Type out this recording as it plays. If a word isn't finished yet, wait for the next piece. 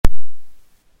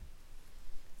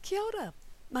Kia ora.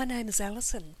 My name is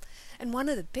Alison, and one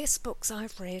of the best books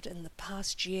I've read in the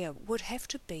past year would have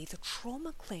to be The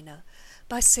Trauma Cleaner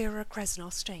by Sarah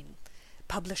Krasnostein,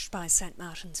 published by St.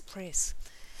 Martin's Press.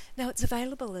 Now, it's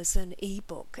available as an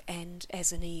e-book and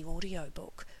as an e-audio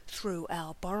book through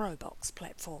our BorrowBox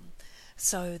platform,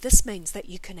 so this means that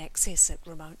you can access it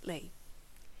remotely.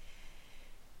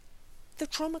 The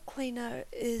Trauma Cleaner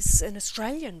is an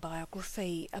Australian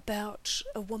biography about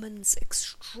a woman's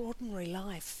extraordinary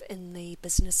life in the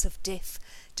business of death,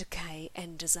 decay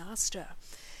and disaster.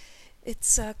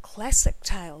 It's a classic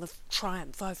tale of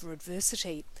triumph over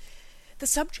adversity. The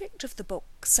subject of the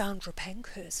book, Sandra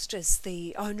Pankhurst, is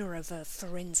the owner of a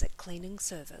forensic cleaning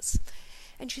service,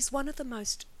 and she's one of the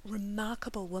most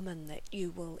remarkable women that you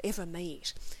will ever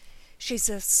meet. She's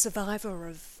a survivor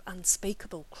of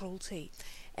unspeakable cruelty,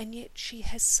 and yet she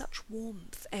has such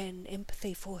warmth and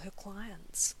empathy for her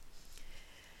clients.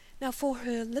 Now, for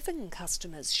her living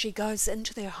customers, she goes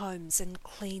into their homes and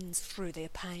cleans through their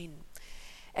pain.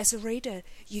 As a reader,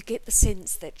 you get the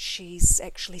sense that she's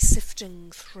actually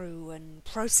sifting through and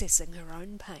processing her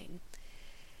own pain.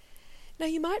 Now,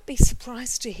 you might be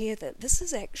surprised to hear that this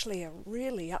is actually a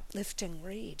really uplifting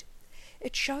read.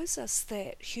 It shows us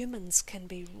that humans can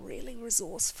be really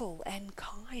resourceful and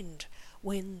kind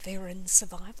when they're in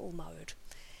survival mode.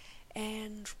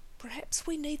 And perhaps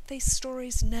we need these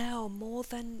stories now more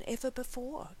than ever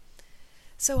before.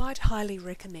 So I'd highly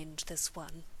recommend this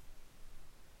one.